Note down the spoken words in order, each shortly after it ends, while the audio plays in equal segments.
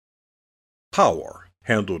Power,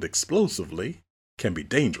 handled explosively, can be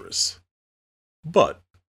dangerous. But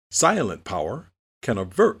silent power can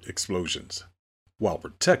avert explosions while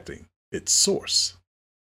protecting its source.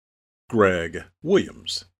 Greg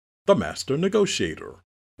Williams, the master negotiator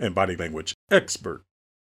and body language expert.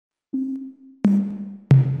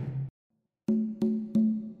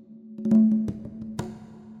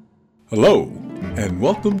 Hello, and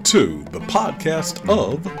welcome to the podcast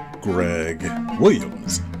of Greg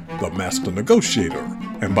Williams, the master negotiator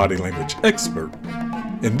and body language expert.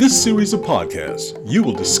 In this series of podcasts, you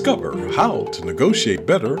will discover how to negotiate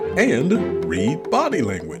better and read body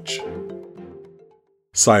language.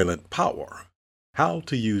 Silent power, how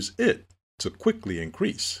to use it to quickly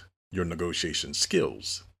increase your negotiation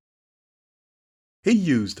skills. He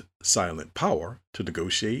used silent power to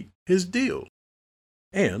negotiate his deal,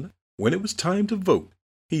 and when it was time to vote,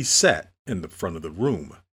 he sat in the front of the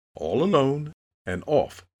room, all alone and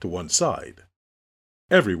off to one side.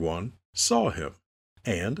 Everyone saw him,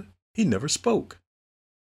 and he never spoke.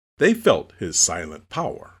 They felt his silent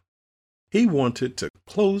power. He wanted to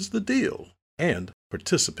close the deal, and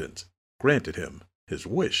participants granted him his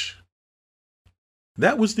wish.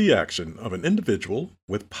 That was the action of an individual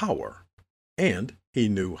with power, and he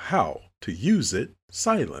knew how to use it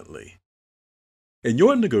silently. In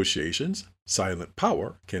your negotiations, silent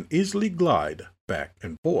power can easily glide back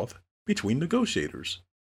and forth between negotiators.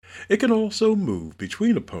 It can also move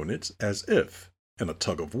between opponents as if in a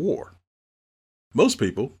tug of war. Most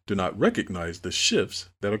people do not recognize the shifts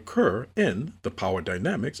that occur in the power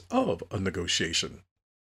dynamics of a negotiation.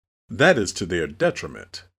 That is to their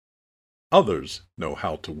detriment. Others know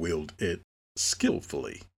how to wield it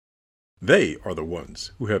skillfully. They are the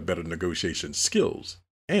ones who have better negotiation skills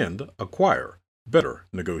and acquire better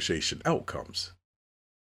negotiation outcomes.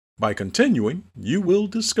 By continuing, you will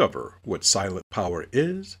discover what silent power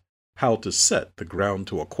is, how to set the ground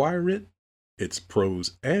to acquire it, its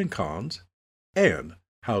pros and cons, and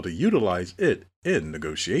how to utilize it in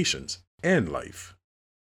negotiations and life.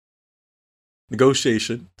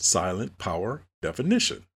 Negotiation silent power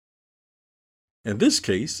definition. In this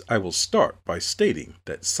case, I will start by stating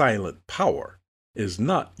that silent power is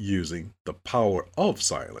not using the power of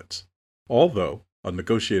silence, although a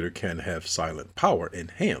negotiator can have silent power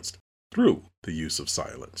enhanced through the use of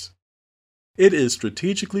silence. It is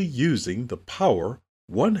strategically using the power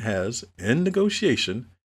one has in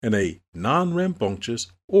negotiation in a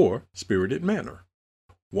non-rambunctious or spirited manner.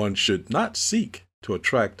 One should not seek to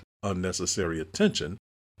attract unnecessary attention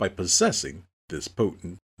by possessing this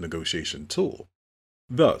potent negotiation tool.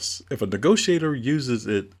 Thus, if a negotiator uses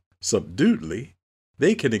it subduedly,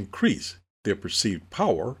 they can increase their perceived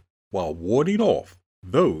power while warding off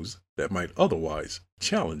those that might otherwise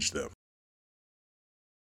challenge them.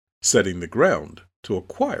 Setting the ground to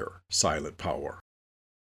acquire silent power.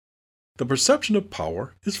 The perception of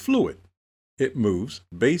power is fluid. It moves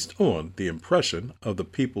based on the impression of the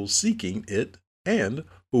people seeking it and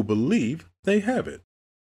who believe they have it.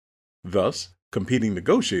 Thus, competing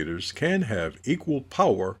negotiators can have equal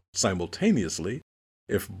power simultaneously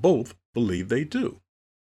if both believe they do.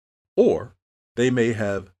 Or they may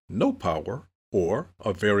have no power or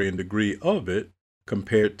a varying degree of it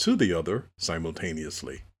compared to the other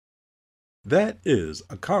simultaneously. That is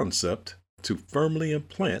a concept to firmly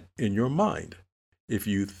implant in your mind. If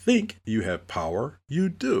you think you have power, you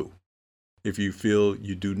do. If you feel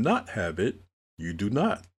you do not have it, you do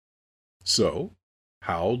not. So,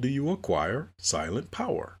 how do you acquire silent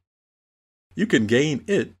power? You can gain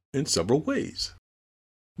it in several ways.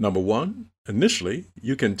 Number one, initially,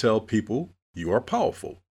 you can tell people you are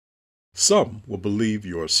powerful. Some will believe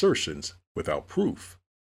your assertions without proof.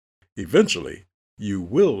 Eventually, you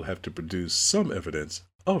will have to produce some evidence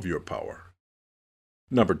of your power.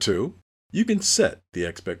 Number two, you can set the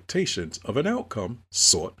expectations of an outcome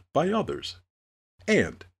sought by others.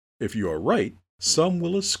 And if you are right, some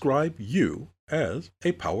will ascribe you as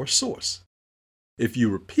a power source. If you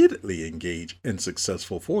repeatedly engage in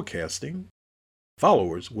successful forecasting,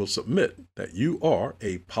 followers will submit that you are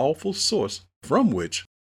a powerful source from which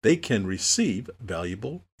they can receive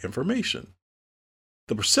valuable information.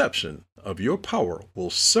 The perception of your power will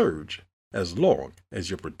surge as long as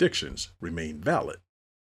your predictions remain valid.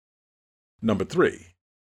 Number three,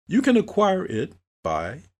 you can acquire it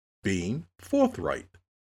by being forthright,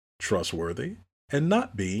 trustworthy, and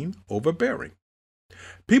not being overbearing.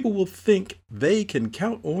 People will think they can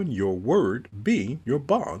count on your word being your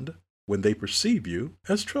bond when they perceive you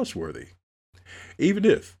as trustworthy. Even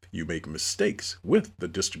if you make mistakes with the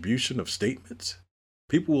distribution of statements,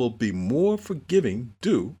 people will be more forgiving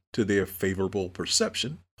due to their favorable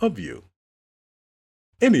perception of you.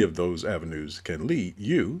 Any of those avenues can lead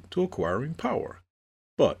you to acquiring power.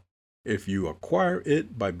 But if you acquire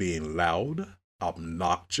it by being loud,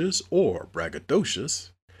 obnoxious, or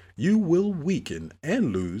braggadocious, you will weaken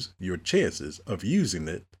and lose your chances of using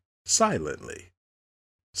it silently.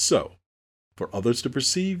 So, for others to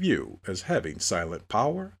perceive you as having silent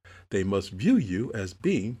power, they must view you as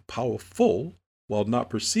being powerful while not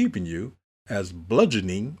perceiving you as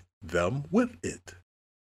bludgeoning them with it.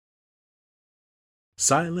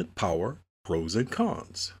 Silent power, pros and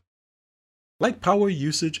cons. Like power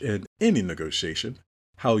usage in any negotiation,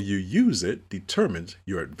 how you use it determines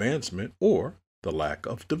your advancement or the lack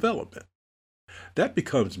of development. That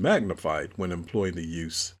becomes magnified when employing the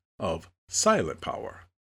use of silent power.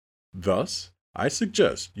 Thus, I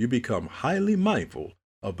suggest you become highly mindful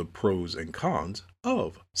of the pros and cons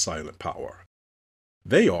of silent power.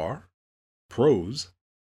 They are pros.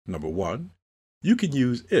 Number 1, you can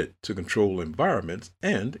use it to control environments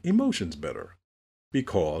and emotions better,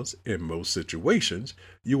 because in most situations,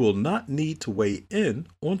 you will not need to weigh in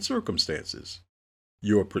on circumstances.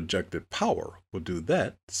 Your projected power will do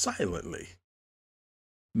that silently.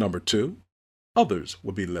 Number 2, others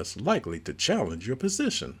will be less likely to challenge your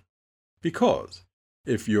position, because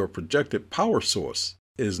if your projected power source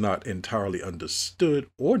is not entirely understood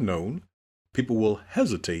or known, people will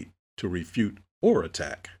hesitate to refute or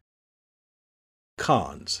attack.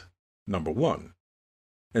 Cons. Number 1,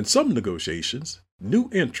 in some negotiations, new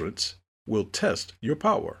entrants will test your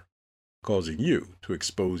power, causing you to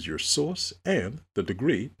expose your source and the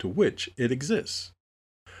degree to which it exists.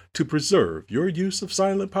 To preserve your use of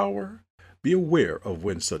silent power, be aware of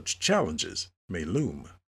when such challenges may loom.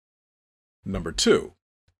 Number 2,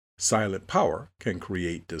 silent power can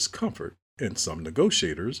create discomfort in some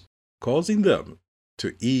negotiators, causing them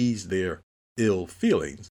to ease their ill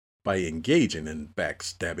feelings by engaging in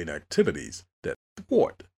backstabbing activities that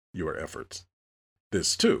thwart your efforts.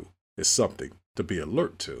 This, too, is something to be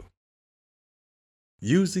alert to.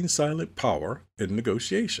 Using silent power in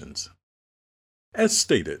negotiations. As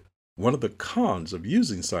stated, one of the cons of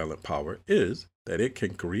using silent power is that it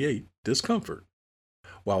can create discomfort.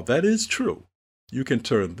 While that is true, you can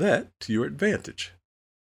turn that to your advantage.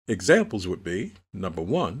 Examples would be, number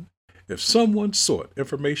 1, if someone sought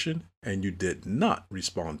information and you did not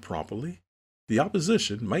respond promptly, the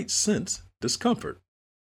opposition might sense discomfort.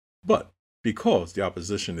 But because the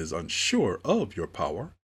opposition is unsure of your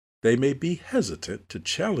power, they may be hesitant to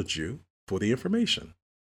challenge you for the information.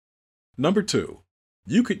 Number 2,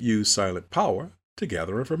 you could use silent power to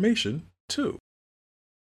gather information too.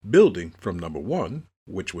 Building from number 1,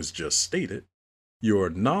 which was just stated, your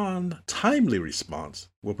non-timely response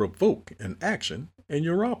will provoke an action in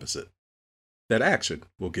your opposite. That action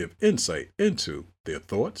will give insight into their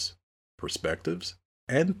thoughts, perspectives,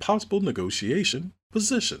 and possible negotiation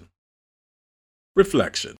position.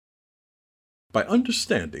 Reflection. By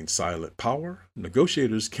understanding silent power,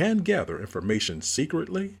 negotiators can gather information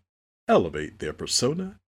secretly, elevate their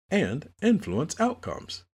persona, and influence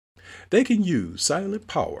outcomes. They can use silent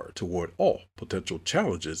power to ward off potential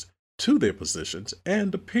challenges to their positions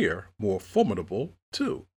and appear more formidable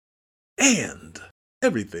too. And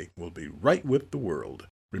everything will be right with the world.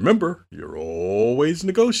 Remember, you're always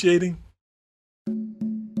negotiating.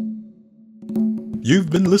 You've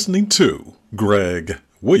been listening to Greg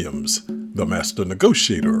Williams, the Master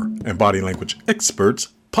Negotiator and Body Language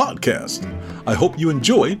Experts podcast. I hope you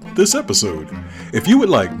enjoyed this episode. If you would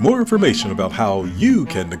like more information about how you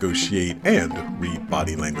can negotiate and read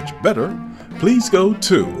body language better, please go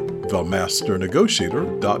to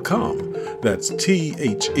themasternegotiator.com. That's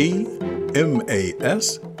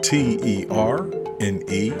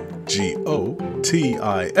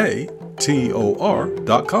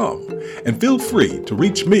themasternegotiator.com. And feel free to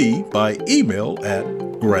reach me by email at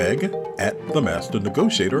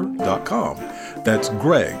greg@themasternegotiator.com. That's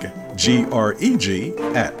Greg, Greg,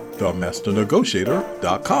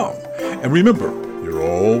 @themasternegotiator.com. And remember, you're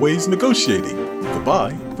always negotiating.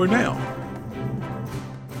 Goodbye for now.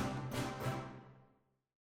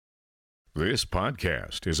 This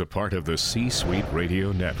podcast is a part of the C-Suite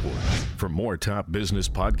Radio Network. For more top business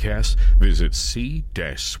podcasts, visit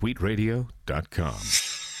c-suiteradio.com.